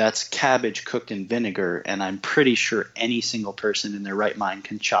food. That's cabbage cooked in vinegar, and I'm pretty sure any single person in their right mind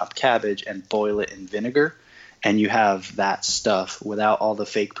can chop cabbage and boil it in vinegar, and you have that stuff without all the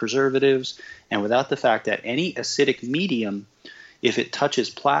fake preservatives and without the fact that any acidic medium, if it touches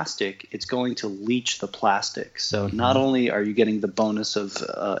plastic, it's going to leach the plastic. So not only are you getting the bonus of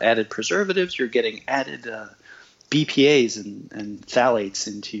added preservatives, you're getting added BPAs and phthalates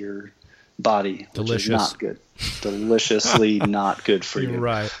into your body, which is not good. Deliciously not good for you.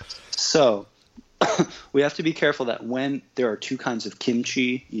 Right. So we have to be careful that when there are two kinds of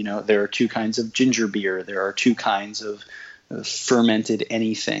kimchi, there are two kinds of ginger beer, there are two kinds of fermented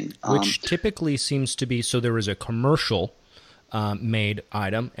anything. Which typically seems to be, so there is a commercial made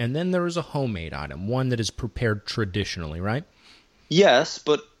item, and then there is a homemade item, one that is prepared traditionally, right? Yes,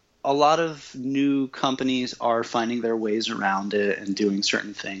 but a lot of new companies are finding their ways around it and doing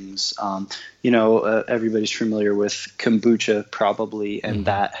certain things. Everybody's familiar with kombucha probably, and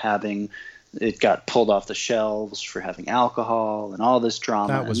that having it got pulled off the shelves for having alcohol and all this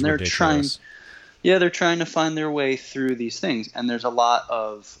drama. That was and they're ridiculous. they're trying to find their way through these things. And there's a lot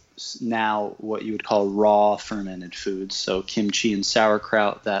of now what you would call raw fermented foods. So kimchi and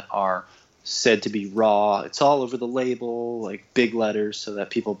sauerkraut that are said to be raw. It's all over the label, like big letters, so that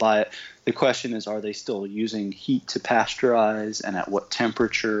people buy it. The question is, are they still using heat to pasteurize, and at what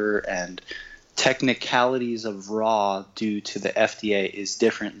temperature? And technicalities of raw due to the FDA is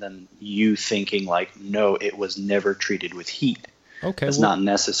different than you thinking like, no, it was never treated with heat. Okay, That's not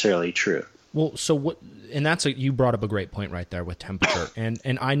necessarily true. Well, so what? And you brought up a great point right there with temperature, and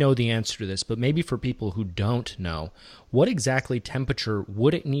I know the answer to this, but maybe for people who don't know, what exactly temperature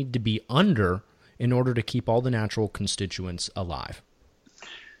would it need to be under in order to keep all the natural constituents alive?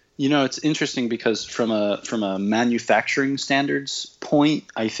 It's interesting because from a manufacturing standards point,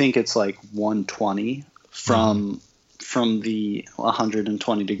 I think it's like 120 from the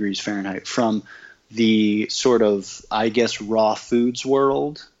 120 degrees Fahrenheit. From the sort of, I guess, raw foods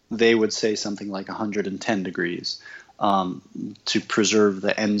world, they would say something like 110 degrees to preserve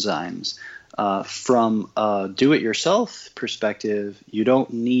the enzymes. From a do-it-yourself perspective, you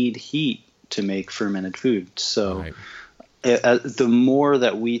don't need heat to make fermented food. So Right. The more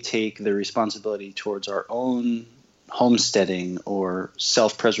that we take the responsibility towards our own homesteading or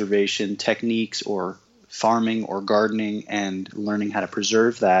self-preservation techniques or farming or gardening and learning how to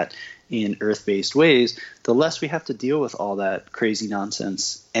preserve that in earth-based ways, the less we have to deal with all that crazy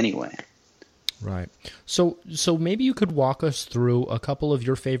nonsense anyway. Right. So maybe you could walk us through a couple of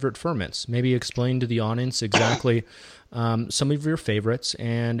your favorite ferments. Maybe explain to the audience exactly some of your favorites,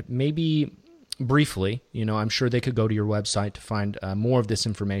 and maybe briefly, I'm sure they could go to your website to find more of this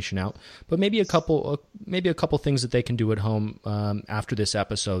information out. But maybe a couple things that they can do at home after this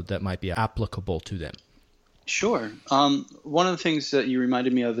episode that might be applicable to them. Sure. One of the things that you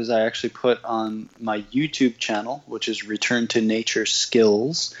reminded me of is I actually put on my YouTube channel, which is Return to Nature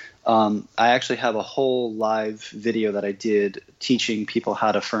Skills. I actually have a whole live video that I did teaching people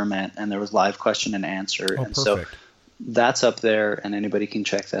how to ferment, and there was live question and answer. Oh, and perfect. So that's up there, and anybody can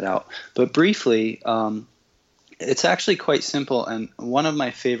check that out. But briefly, it's actually quite simple, and one of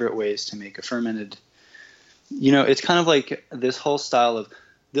my favorite ways to make a fermented, it's kind of like this whole style of,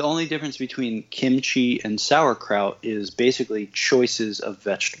 the only difference between kimchi and sauerkraut is basically choices of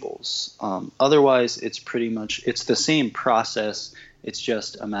vegetables. Otherwise, it's the same process. It's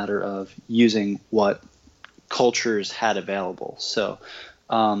just a matter of using what cultures had available. So,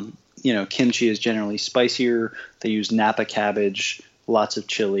 kimchi is generally spicier. They use Napa cabbage, lots of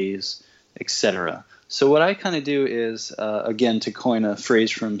chilies, etc. So what I kind of do is, again, to coin a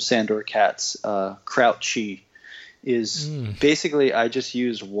phrase from Sandor Katz, kraut chi, is basically I just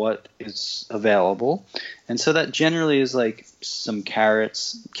use what is available. And so that generally is like some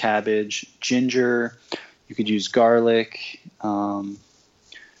carrots, cabbage, ginger. You could use garlic.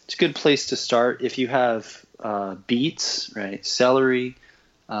 It's a good place to start. If you have beets, right, celery,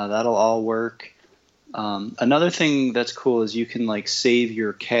 that'll all work. Another thing that's cool is you can like save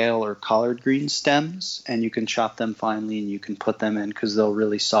your kale or collard green stems, and you can chop them finely and you can put them in because they'll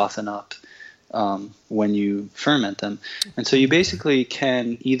really soften up when you ferment them. And so you basically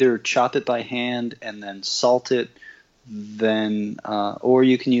can either chop it by hand and then salt it, then or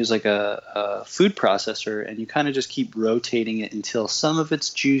you can use like a food processor, and you kind of just keep rotating it until some of it's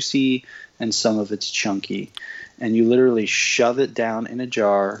juicy and some of it's chunky. And you literally shove it down in a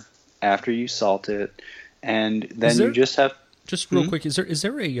jar after you salt it, And then you just have... Just real quick, is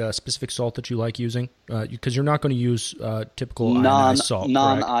there a specific salt that you like using? Because you're not going to use typical ionized salt,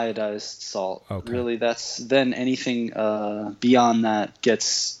 non-iodized salt. Okay. Really, then anything beyond that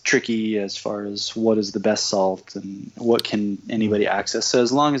gets tricky as far as what is the best salt and what can anybody access. So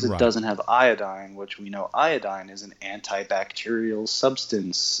as long as it doesn't have iodine, which we know iodine is an antibacterial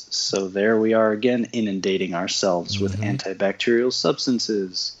substance. So there we are again, inundating ourselves with antibacterial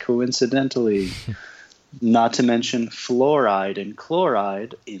substances, coincidentally. Not to mention fluoride and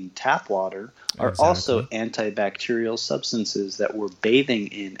chloride in tap water are also antibacterial substances that we're bathing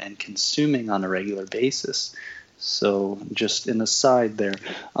in and consuming on a regular basis. So just an aside there.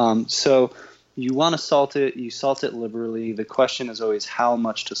 So you want to salt it. You salt it liberally. The question is always how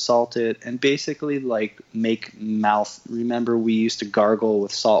much to salt it. And basically make mouth. Remember we used to gargle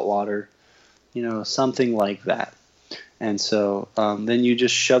with salt water, something like that. And so then you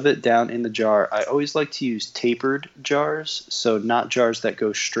just shove it down in the jar. I always like to use tapered jars, so not jars that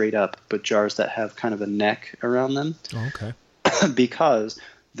go straight up, but jars that have kind of a neck around them. Oh, okay. Because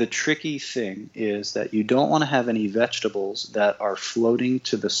the tricky thing is that you don't want to have any vegetables that are floating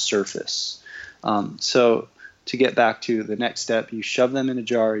to the surface. So to get back to the next step, you shove them in a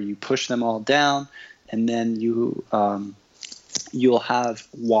jar, you push them all down, and then you'll have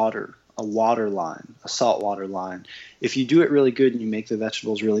water. A water line, a salt water line. If you do it really good and you make the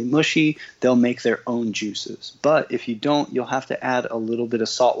vegetables really mushy, they'll make their own juices. But if you don't, you'll have to add a little bit of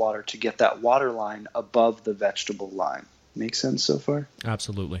salt water to get that water line above the vegetable line. Make sense so far?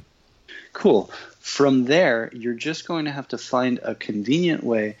 Absolutely. Cool. From there, you're just going to have to find a convenient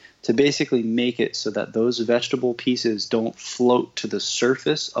way to basically make it so that those vegetable pieces don't float to the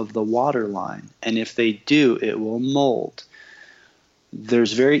surface of the water line. And if they do, it will mold.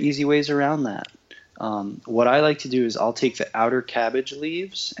 There's very easy ways around that. What I like to do is I'll take the outer cabbage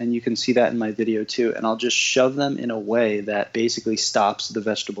leaves, and you can see that in my video too, and I'll just shove them in a way that basically stops the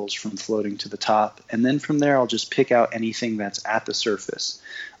vegetables from floating to the top. And then from there, I'll just pick out anything that's at the surface.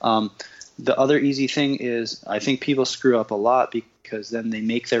 The other easy thing is I think people screw up a lot because then they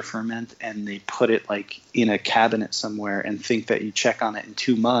make their ferment and they put it in a cabinet somewhere and think that you check on it in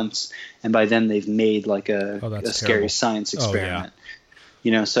 2 months, and by then they've made a scary science experiment.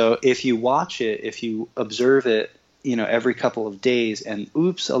 So if you watch it, if you observe it, every couple of days and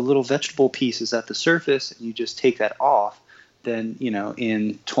oops, a little vegetable piece is at the surface and you just take that off, then,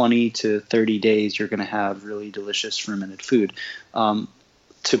 in 20 to 30 days, you're going to have really delicious fermented food.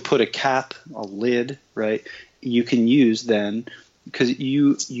 To put a cap, a lid, right, you can use then, because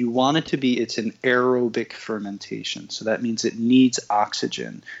you want it to be, it's an aerobic fermentation. So that means it needs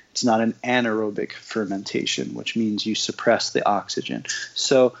oxygen. It's not an anaerobic fermentation, which means you suppress the oxygen.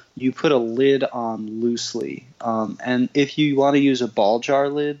 So you put a lid on loosely. And if you want to use a ball jar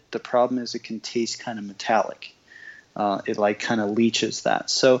lid, the problem is it can taste kind of metallic. It kind of leaches that.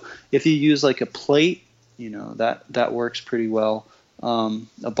 So if you use a plate, that works pretty well.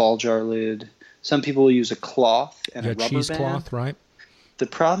 A ball jar lid. Some people will use a cloth and a rubber cheesecloth, right? The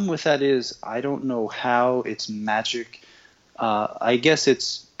problem with that is I don't know how it's magic. I guess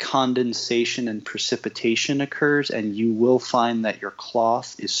it's condensation and precipitation occurs, and you will find that your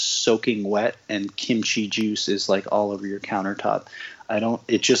cloth is soaking wet and kimchi juice is all over your countertop.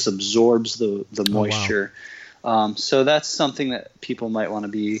 It just absorbs the moisture. Oh, wow. So that's something that people might want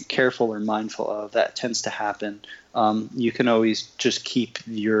to be careful or mindful of. That tends to happen. You can always just keep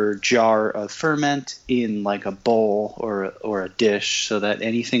your jar of ferment in a bowl or a dish so that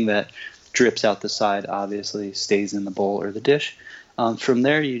anything that drips out the side obviously stays in the bowl or the dish. From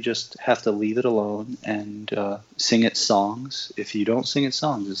there, you just have to leave it alone and sing it songs. If you don't sing it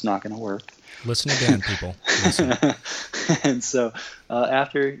songs, it's not going to work. Listen again, people. Listen. And so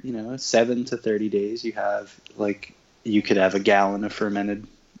after 7 to 30 days, you have you could have a gallon of fermented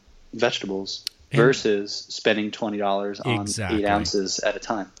vegetables versus spending $20 on 8 ounces at a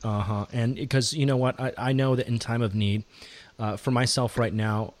time. And because you know what, I know that in time of need, for myself right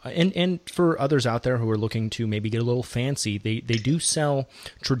now, and for others out there who are looking to maybe get a little fancy, they do sell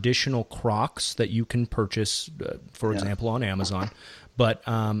traditional crocks that you can purchase, for example, on Amazon. But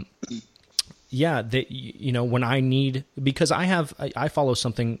yeah, when I need, because I follow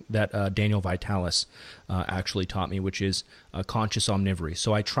something that Daniel Vitalis actually taught me, which is conscious omnivory.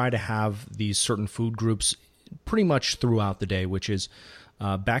 So I try to have these certain food groups pretty much throughout the day, which is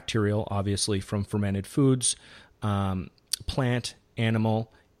bacterial, obviously from fermented foods, plant, animal,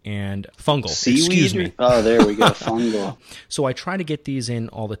 and fungal. Seaweed? Excuse me. Oh, there we go, fungal. So I try to get these in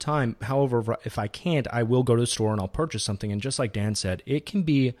all the time. However, if I can't, I will go to the store and I'll purchase something. And just like Dan said, it can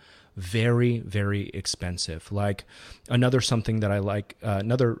be very, very expensive. Like something that I like,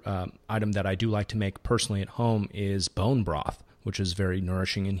 another item that I do like to make personally at home is bone broth, which is very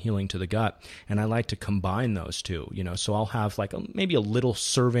nourishing and healing to the gut. And I like to combine those two, so I'll have like maybe a little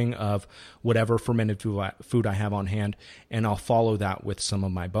serving of whatever fermented food I have on hand, and I'll follow that with some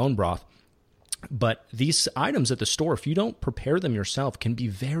of my bone broth. But these items at the store, if you don't prepare them yourself, can be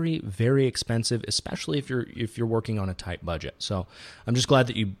very, very expensive, especially if you're working on a tight budget. So I'm just glad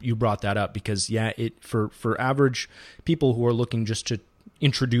that you brought that up, because for average people who are looking just to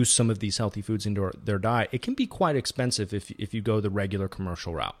introduce some of these healthy foods into their diet, it can be quite expensive if you go the regular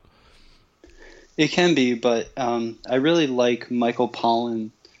commercial route. It can be, but I really like Michael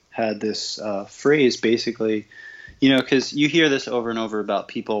Pollan had this phrase, basically, because you hear this over and over about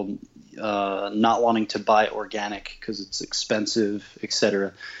people not wanting to buy organic because it's expensive,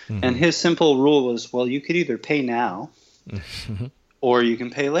 etc. Mm-hmm. And his simple rule was, well, you could either pay now or you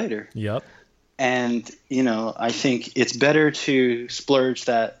can pay later. Yep. And, I think it's better to splurge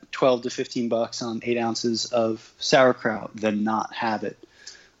that 12 to 15 bucks on 8 ounces of sauerkraut than not have it,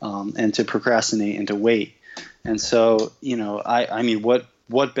 and to procrastinate and to wait. And so, I mean,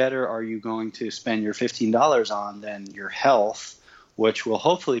 what better are you going to spend your $15 on than your health, which will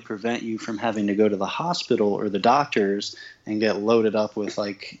hopefully prevent you from having to go to the hospital or the doctors and get loaded up with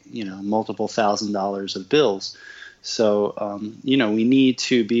multiple $1,000s of bills. So, we need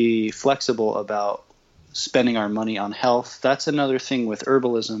to be flexible about spending our money on health. That's another thing with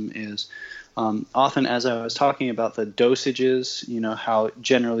herbalism is often, as I was talking about the dosages, how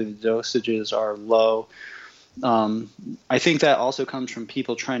generally the dosages are low. I think that also comes from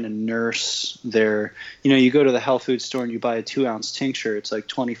people trying to nurse their, you go to the health food store and you buy a 2-ounce tincture, it's like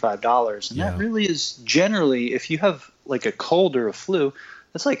 $25. And that really is generally, if you have like a cold or a flu,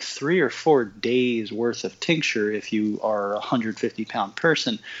 that's like 3 or 4 days worth of tincture if you are a 150-pound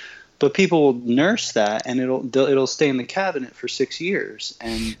person. But people will nurse that, and it'll stay in the cabinet for 6 years.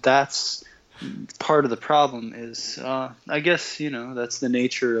 And that's part of the problem is, I guess, that's the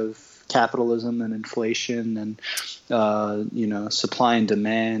nature of capitalism and inflation and, supply and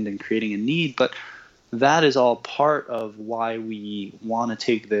demand and creating a need. But that is all part of why we want to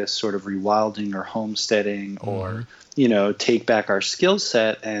take this sort of rewilding or homesteading or, take back our skill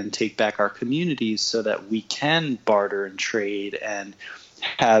set and take back our communities so that we can barter and trade and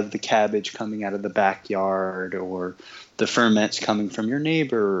have the cabbage coming out of the backyard or the ferments coming from your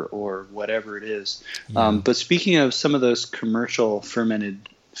neighbor or whatever it is. Yeah. But speaking of some of those commercial fermented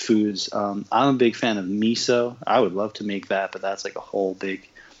foods, I'm a big fan of miso. I would love to make that, but that's like a whole big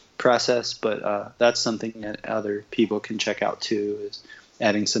process. But that's something that other people can check out too, is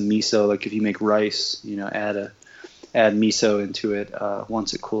adding some miso. Like if you make rice, add miso into it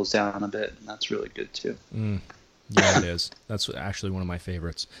once it cools down a bit, and that's really good too. Yeah, it is. That's actually one of my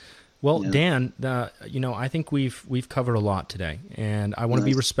favorites. Well, yeah. Dan, I think we've covered a lot today, and I want to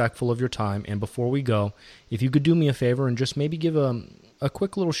be respectful of your time. And before we go, if you could do me a favor and just maybe give a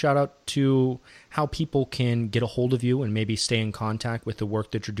quick little shout out to how people can get a hold of you and maybe stay in contact with the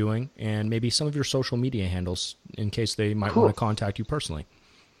work that you're doing, and maybe some of your social media handles in case they might want to contact you personally.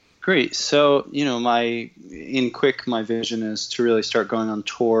 Great. So, my vision is to really start going on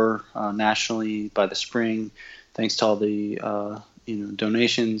tour nationally by the spring, thanks to all the,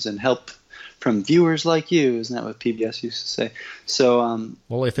 donations and help from viewers like you. Isn't that what PBS used to say? So,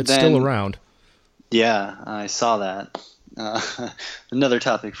 well, if it's still around. Yeah, I saw that. Another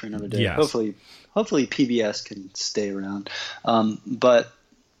topic for another day. Yes. Hopefully PBS can stay around.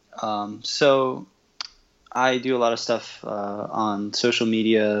 So I do a lot of stuff on social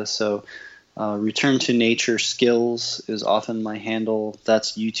media. So Return to Nature Skills is often my handle.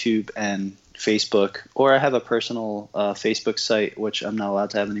 That's YouTube and Facebook. Or I have a personal Facebook site, which I'm not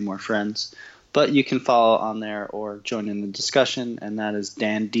allowed to have any more friends. But you can follow on there or join in the discussion, and that is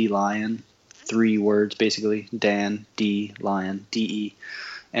Dan D. Lyon. 3 words, basically. Dan D. Lyon, D-E.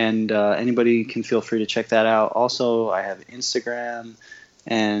 And anybody can feel free to check that out. Also, I have Instagram,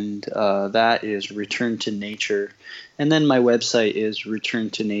 and that is Return to Nature. And then my website is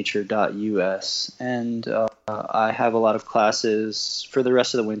returntonature.us. And I have a lot of classes for the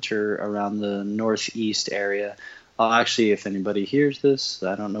rest of the winter around the Northeast area. Actually, if anybody hears this,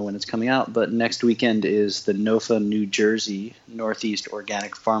 I don't know when it's coming out, but next weekend is the NOFA New Jersey, Northeast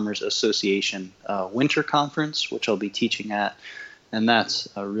Organic Farmers Association Winter Conference, which I'll be teaching at. And that's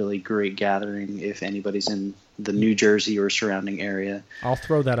a really great gathering if anybody's in the New Jersey or surrounding area. I'll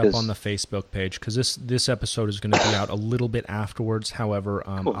throw that up on the Facebook page because this episode is going to be out a little bit afterwards. However,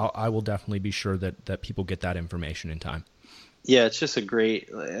 cool. I will definitely be sure that people get that information in time. Yeah, it's just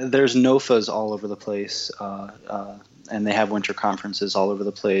there's NOFAs all over the place. and they have winter conferences all over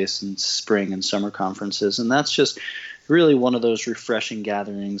the place, and spring and summer conferences, and that's just really one of those refreshing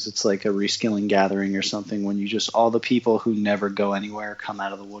gatherings. It's like a reskilling gathering or something, when you just, all the people who never go anywhere come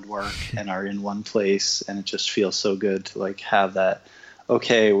out of the woodwork and are in one place, and it just feels so good to like have that.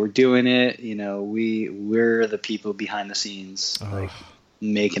 Okay, we're doing it. You know, we're the people behind the scenes, like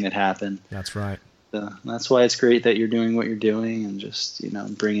making it happen. That's right. That's why it's great that you're doing what you're doing, and just, you know,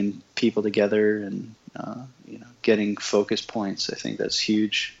 bringing people together and you know, getting focus points. I think that's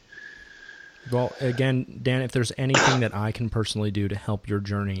huge. Well, again, Dan, if there's anything that I can personally do to help your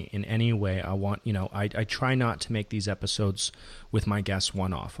journey in any way, I want, you know, I try not to make these episodes with my guests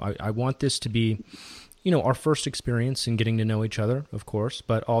one-off. I want this to be, you know, our first experience in getting to know each other, of course,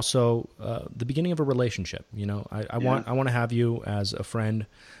 but also the beginning of a relationship. You know, I want to have you as a friend,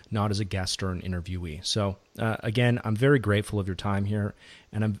 not as a guest or an interviewee. So again, I'm very grateful of your time here,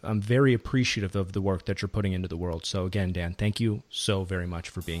 and I'm very appreciative of the work that you're putting into the world. So again, Dan, thank you so very much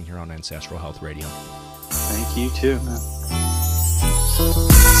for being here on Ancestral Health Radio. Thank you too, man.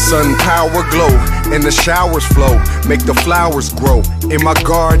 Sun power glow and the showers flow, make the flowers grow in my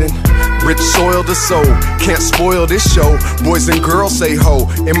garden. Rich soil to sow, can't spoil this show. Boys and girls say ho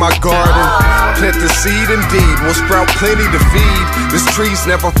in my garden. Plant the seed indeed, will sprout plenty to feed. This tree's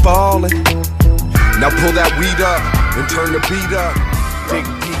never falling. Now pull that weed up and turn the beat up. Dig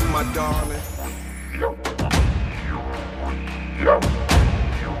deep, my darling.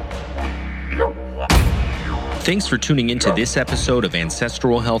 Thanks for tuning into this episode of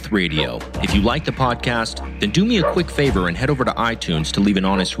Ancestral Health Radio. If you like the podcast, then do me a quick favor and head over to iTunes to leave an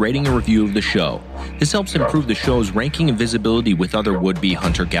honest rating and review of the show. This helps improve the show's ranking and visibility with other would-be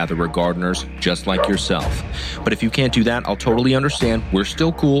hunter-gatherer gardeners just like yourself. But if you can't do that, I'll totally understand. We're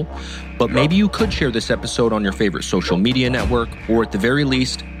still cool. But maybe you could share this episode on your favorite social media network, or at the very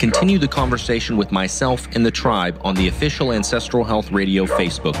least, continue the conversation with myself and the tribe on the official Ancestral Health Radio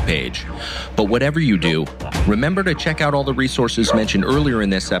Facebook page. But whatever you do, remember to check out all the resources mentioned earlier in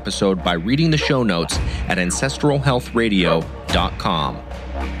this episode by reading the show notes at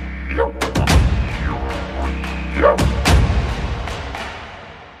ancestralhealthradio.com.